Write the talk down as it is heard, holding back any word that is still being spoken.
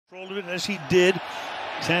Controlled it as he did.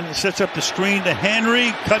 Tannehill sets up the screen to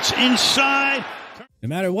Henry, cuts inside. No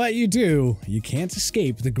matter what you do, you can't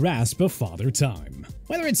escape the grasp of Father Time.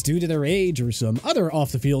 Whether it's due to their age or some other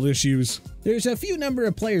off-the-field issues, there's a few number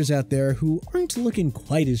of players out there who aren't looking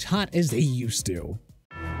quite as hot as they used to.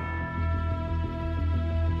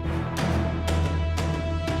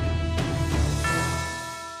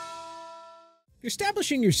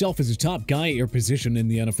 Establishing yourself as a top guy at your position in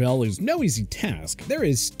the NFL is no easy task. There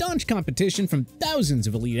is staunch competition from thousands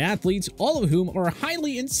of elite athletes, all of whom are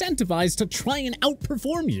highly incentivized to try and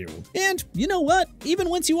outperform you. And you know what? Even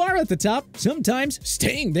once you are at the top, sometimes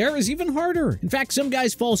staying there is even harder. In fact, some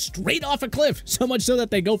guys fall straight off a cliff, so much so that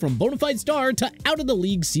they go from bona fide star to out of the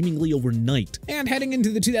league seemingly overnight. And heading into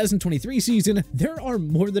the 2023 season, there are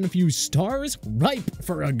more than a few stars ripe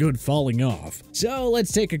for a good falling off. So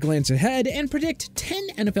let's take a glance ahead and predict 10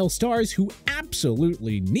 NFL stars who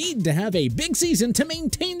absolutely need to have a big season to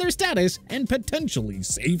maintain their status and potentially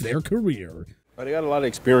save their career. They got a lot of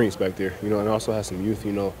experience back there, and also has some youth,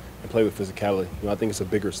 and play with physicality. I think it's a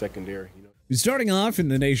bigger secondary. Starting off in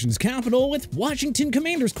the nation's capital with Washington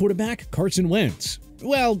Commanders quarterback Carson Wentz.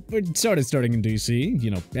 Well, it starting in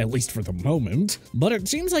DC, at least for the moment. But it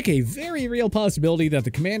seems like a very real possibility that the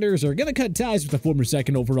Commanders are going to cut ties with the former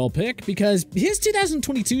second overall pick because his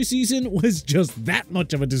 2022 season was just that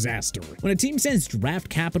much of a disaster. When a team sends draft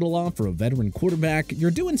capital off for a veteran quarterback, you're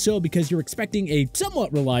doing so because you're expecting a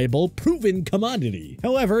somewhat reliable, proven commodity.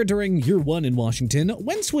 However, during year one in Washington,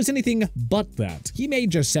 Wentz was anything but that. He made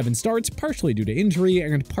just 7 starts, partially due to injury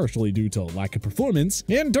and partially due to lack of performance.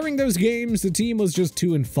 And during those games, the team was just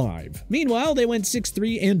 2-5. Meanwhile, they went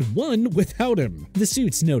 6-3-1 without him. The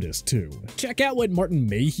suits noticed too. Check out what Martin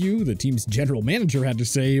Mayhew, the team's general manager, had to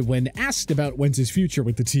say when asked about Wentz's future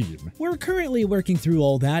with the team. We're currently working through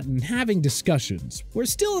all that and having discussions. We're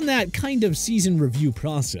still in that kind of season review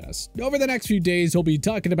process. Over the next few days, we'll be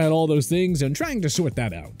talking about all those things and trying to sort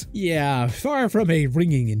that out. Yeah, far from a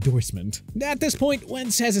ringing endorsement. At this point,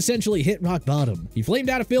 Wentz has essentially hit rock bottom. He flamed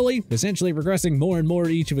out of Philly, essentially regressing more and more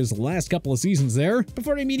each of his last couple of seasons there,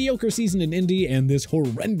 before a mediocre season in Indy and this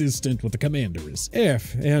horrendous stint with the Commanders.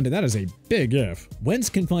 If, and that is a big if, Wentz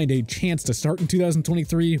can find a chance to start in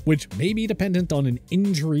 2023, which may be dependent on an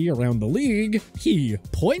injury around the league, he,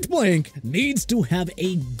 point blank, needs to have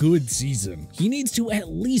a good season. He needs to at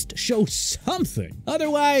least show something.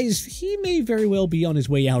 Otherwise, he may very well be on his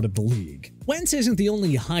way out of the league. Wentz isn't the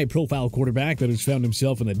only high-profile quarterback that has found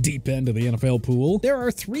himself in the deep end of the NFL pool. There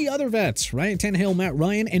are 3 other vets, Ryan Tannehill, Matt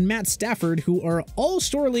Ryan, and Matt Stafford, who are all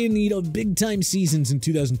sorely in need of big-time seasons in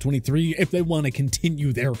 2023 if they want to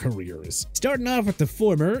continue their careers. Starting off with the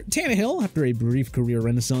former, Tannehill, after a brief career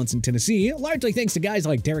renaissance in Tennessee, largely thanks to guys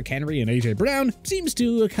like Derrick Henry and A.J. Brown, seems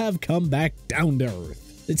to have come back down to earth.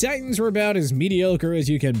 The Titans were about as mediocre as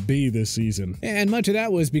you can be this season, and much of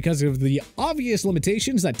that was because of the obvious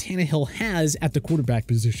limitations that Tannehill has at the quarterback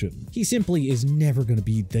position. He simply is never going to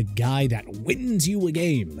be the guy that wins you a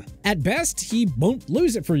game. At best, he won't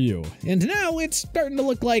lose it for you, and now it's starting to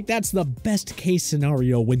look like that's the best case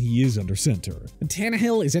scenario when he is under center.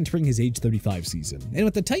 Tannehill is entering his age 35 season, and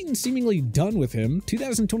with the Titans seemingly done with him,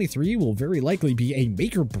 2023 will very likely be a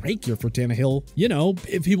make or break year for Tannehill,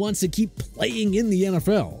 if he wants to keep playing in the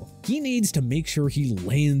NFL. He needs to make sure he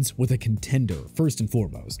lands with a contender, first and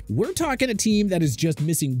foremost. We're talking a team that is just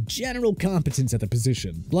missing general competence at the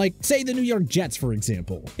position, like, say, the New York Jets, for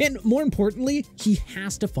example. And more importantly, he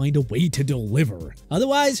has to find a way to deliver.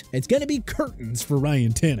 Otherwise, it's going to be curtains for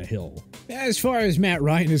Ryan Tannehill. As far as Matt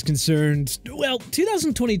Ryan is concerned, well,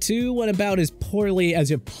 2022 went about as poorly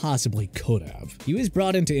as it possibly could have. He was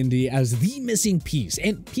brought into Indy as the missing piece,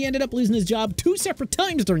 and he ended up losing his job 2 separate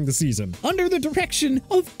times during the season, under the direction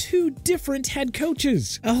of 2 different head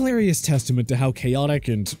coaches. A hilarious testament to how chaotic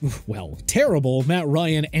and, well, terrible Matt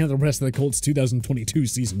Ryan and the rest of the Colts' 2022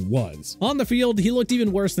 season was. On the field, he looked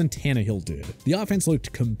even worse than Tannehill did. The offense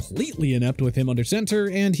looked completely inept with him under center,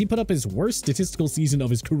 and he put up his worst statistical season of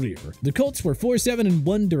his career. The Colts were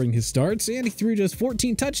 4-7-1 during his starts, and he threw just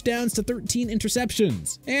 14 touchdowns to 13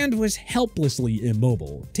 interceptions, and was helplessly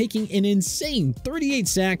immobile, taking an insane 38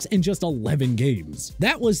 sacks in just 11 games.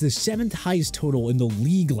 That was the 7th highest total in the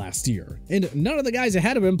league last year, and none of the guys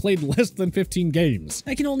ahead of him played less than 15 games.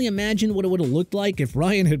 I can only imagine what it would have looked like if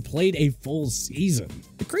Ryan had played a full season.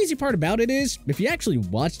 The crazy part about it is, if you actually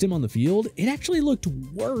watched him on the field, it actually looked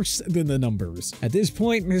worse than the numbers. At this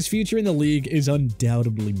point, his future in the league is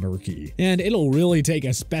undoubtedly murky, and it'll really take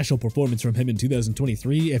a special performance from him in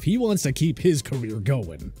 2023 if he wants to keep his career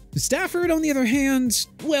going. Stafford, on the other hand,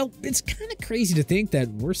 well, it's kind of crazy to think that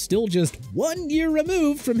we're still just 1 year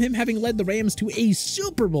removed from him having led the Rams to a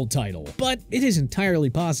Super Bowl title, but it is entirely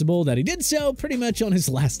possible that he did so pretty much on his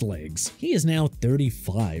last legs. He is now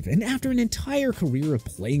 35, and after an entire career of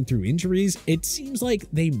playing through injuries, it seems like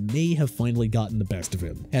they may have finally gotten the best of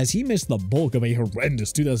him, as he missed the bulk of a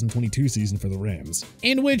horrendous 2022 season for the Rams,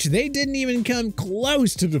 in which they didn't even come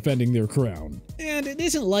close to defending their crown. And it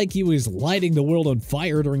isn't like he was lighting the world on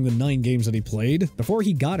fire during the 9 games that he played. Before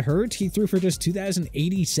he got hurt, he threw for just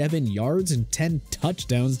 2,087 yards and 10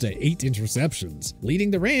 touchdowns to 8 interceptions,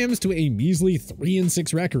 leading the Rams to a measly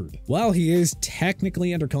 3-6 record. While he is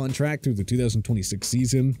technically under contract through the 2026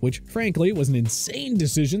 season, which frankly was an insane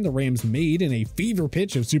decision the Rams made in a fever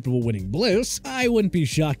pitch of Super Bowl winning bliss, I wouldn't be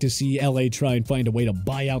shocked to see LA try and find a way to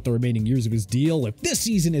buy out the remaining years of his deal if this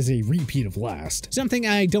season is a repeat of last. Something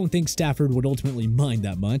I don't think Stafford would ultimately mind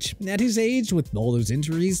that much. At his age, with all those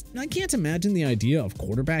injuries, I can't imagine the idea of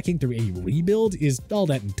quarterbacking through a rebuild is all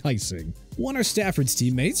that enticing. One of Stafford's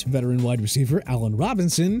teammates, veteran wide receiver Allen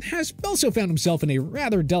Robinson, has also found himself in a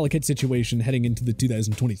rather delicate situation heading into the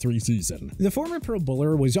 2023 season. The former Pro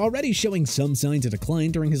Bowler was already showing some signs of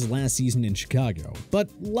decline during his last season in Chicago, but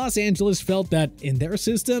Los Angeles felt that, in their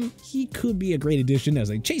system, he could be a great addition as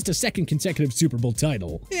they chased a second consecutive Super Bowl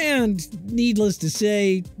title. And, needless to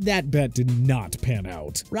say, that bet did not pan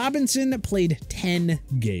out. Robinson played 10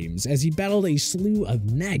 games as he battled a slew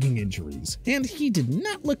of nagging injuries, and he did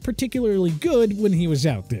not look particularly good when he was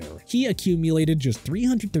out there. He accumulated just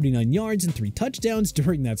 339 yards and 3 touchdowns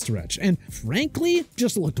during that stretch, and frankly,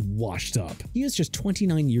 just looked washed up. He is just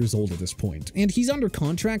 29 years old at this point, and he's under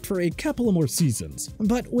contract for a couple of more seasons.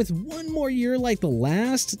 But with one more year like the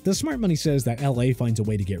last, the smart money says that LA finds a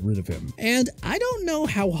way to get rid of him. And I don't know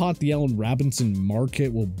how hot the Allen Robinson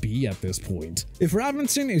market will be at this point. If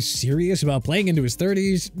Robinson is serious about playing into his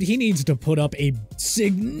 30s, he needs to put up a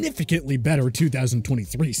significantly better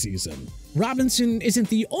 2023 season. Robinson isn't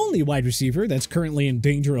the only wide receiver that's currently in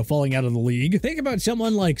danger of falling out of the league. Think about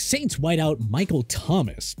someone like Saints wideout Michael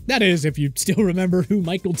Thomas. That is, if you still remember who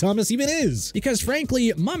Michael Thomas even is. Because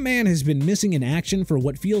frankly, my man has been missing in action for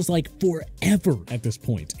what feels like forever at this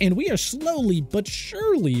point, and we are slowly but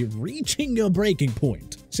surely reaching a breaking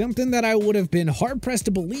point. Something that I would have been hard-pressed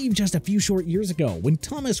to believe just a few short years ago, when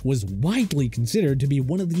Thomas was widely considered to be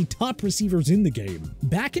one of the top receivers in the game.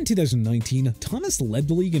 Back in 2019, Thomas led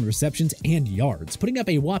the league in receptions and yards, putting up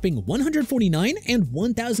a whopping 149 and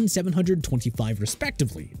 1,725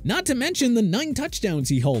 respectively. Not to mention the 9 touchdowns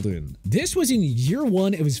he hauled in. This was in year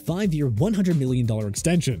 1 of his 5-year, $100 million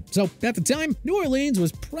extension. So at the time, New Orleans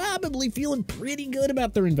was probably feeling pretty good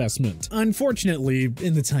about their investment. Unfortunately,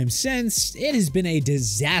 in the time since, it has been a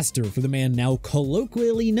disaster for the man now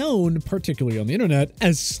colloquially known, particularly on the internet,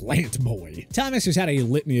 as Slant Boy. Thomas has had a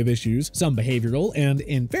litany of issues, some behavioral, and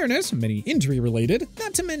in fairness, many injury-related,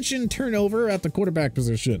 not to mention turnover at the quarterback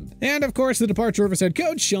position. And of course, the departure of his head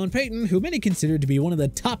coach, Sean Payton, who many consider to be one of the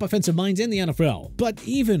top offensive minds in the NFL. But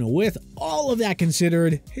even with all of that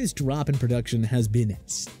considered, his drop in production has been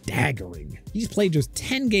staggering. He's played just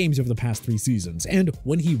 10 games over the past 3 seasons, and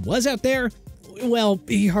when he was out there, well,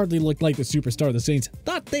 he hardly looked like the superstar the Saints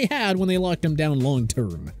thought they had when they locked him down long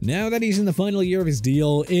term. Now that he's in the final year of his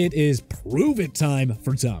deal, it is prove-it time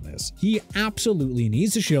for Thomas. He absolutely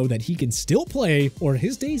needs to show that he can still play, or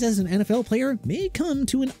his days as an NFL player may come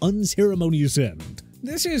to an unceremonious end.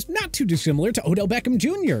 This is not too dissimilar to Odell Beckham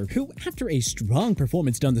Jr., who, after a strong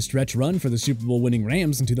performance down the stretch run for the Super Bowl winning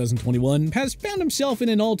Rams in 2021, has found himself in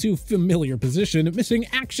an all too familiar position, missing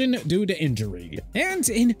action due to injury. And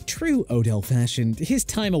in true Odell fashion, his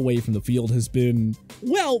time away from the field has been,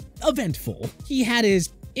 well, eventful. He had his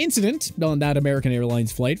incident on that American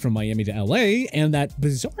Airlines flight from Miami to LA, and that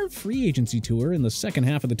bizarre free agency tour in the second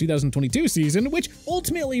half of the 2022 season, which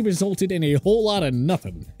ultimately resulted in a whole lot of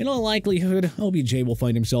nothing. In all likelihood, OBJ will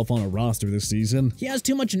find himself on a roster this season. He has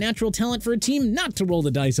too much natural talent for a team not to roll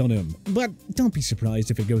the dice on him. But don't be surprised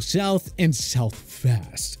if it goes south, and south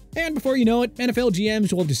fast. And before you know it, NFL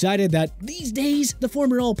GMs will have decided that these days, the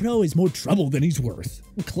former All-Pro is more trouble than he's worth.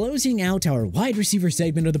 Closing out our wide receiver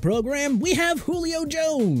segment of the program, we have Julio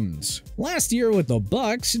Jones. Last year with the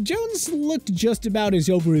Bucks, Jones looked just about as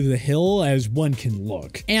over the hill as one can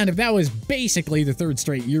look. And that was basically the 3rd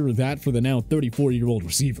straight year of that for the now 34-year-old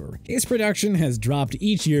receiver. His production has dropped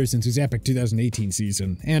each year since his epic 2018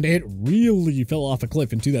 season, and it really fell off a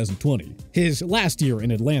cliff in 2020, his last year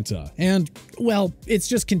in Atlanta. And, well, it's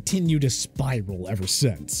just continued continued to spiral ever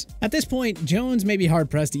since. At this point, Jones may be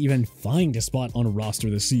hard-pressed to even find a spot on a roster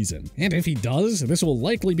this season. And if he does, this will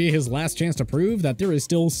likely be his last chance to prove that there is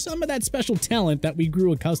still some of that special talent that we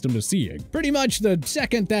grew accustomed to seeing. Pretty much the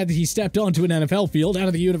second that he stepped onto an NFL field out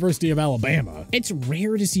of the University of Alabama. It's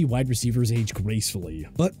rare to see wide receivers age gracefully,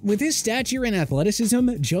 but with his stature and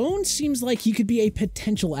athleticism, Jones seems like he could be a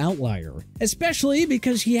potential outlier, especially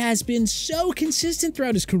because he has been so consistent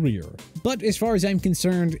throughout his career. But as far as I'm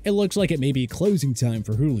concerned, it looks like it may be closing time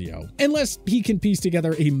for Julio, unless he can piece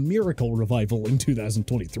together a miracle revival in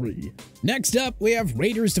 2023. Next up, we have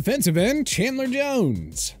Raiders defensive end Chandler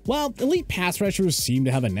Jones. While elite pass rushers seem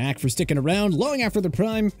to have a knack for sticking around long after their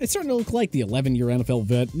prime, it's starting to look like the 11-year NFL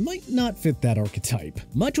vet might not fit that archetype.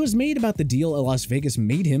 Much was made about the deal Las Vegas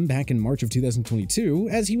made him back in March of 2022,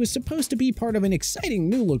 as he was supposed to be part of an exciting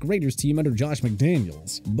new-look Raiders team under Josh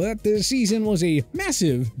McDaniels. But the season was a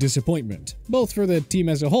massive disappointment, both for the team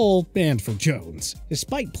as a whole and for Jones.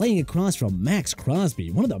 Despite playing across from Max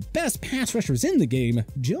Crosby, one of the best pass rushers in the game,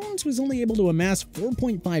 Jones was only able to amass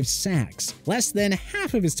 4.5 sacks, less than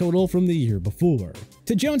half of his total from the year before.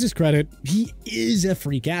 To Jones's credit, he is a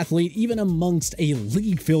freak athlete even amongst a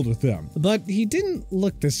league filled with them, but he didn't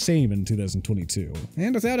look the same in 2022.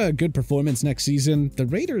 And without a good performance next season, the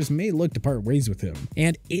Raiders may look to part ways with him,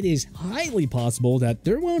 and it is highly possible that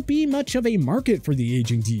there won't be much of a market for the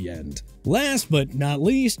aging D-end. Last but not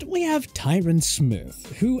least, we have Tyron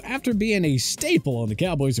Smith, who, after being a staple on the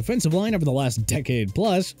Cowboys' offensive line over the last decade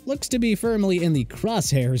plus, looks to be firmly in the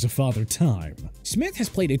crosshairs of Father Time. Smith has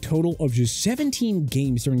played a total of just 17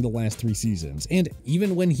 games during the last 3 seasons, and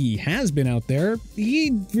even when he has been out there,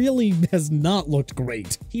 he really has not looked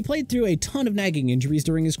great. He played through a ton of nagging injuries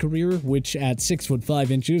during his career, which at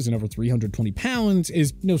 6'5" and over 320 pounds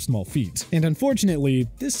is no small feat. And unfortunately,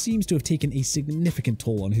 this seems to have taken a significant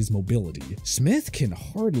toll on his mobility. Smith can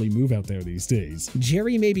hardly move out there these days.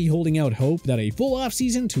 Jerry may be holding out hope that a full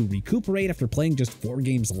offseason to recuperate after playing just 4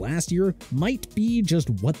 games last year might be just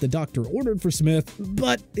what the doctor ordered for Smith,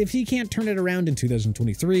 but if he can't turn it around in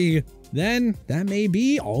 2023, then that may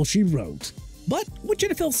be all she wrote. But which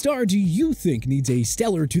NFL star do you think needs a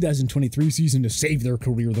stellar 2023 season to save their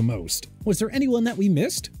career the most? Was there anyone that we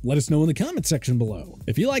missed? Let us know in the comment section below.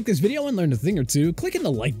 If you like this video and learned a thing or two, clicking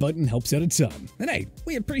the like button helps out a ton. And hey,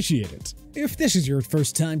 we appreciate it. If this is your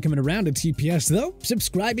first time coming around to TPS though,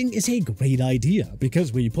 subscribing is a great idea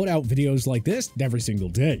because we put out videos like this every single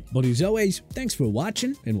day. But as always, thanks for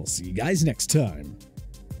watching and we'll see you guys next time.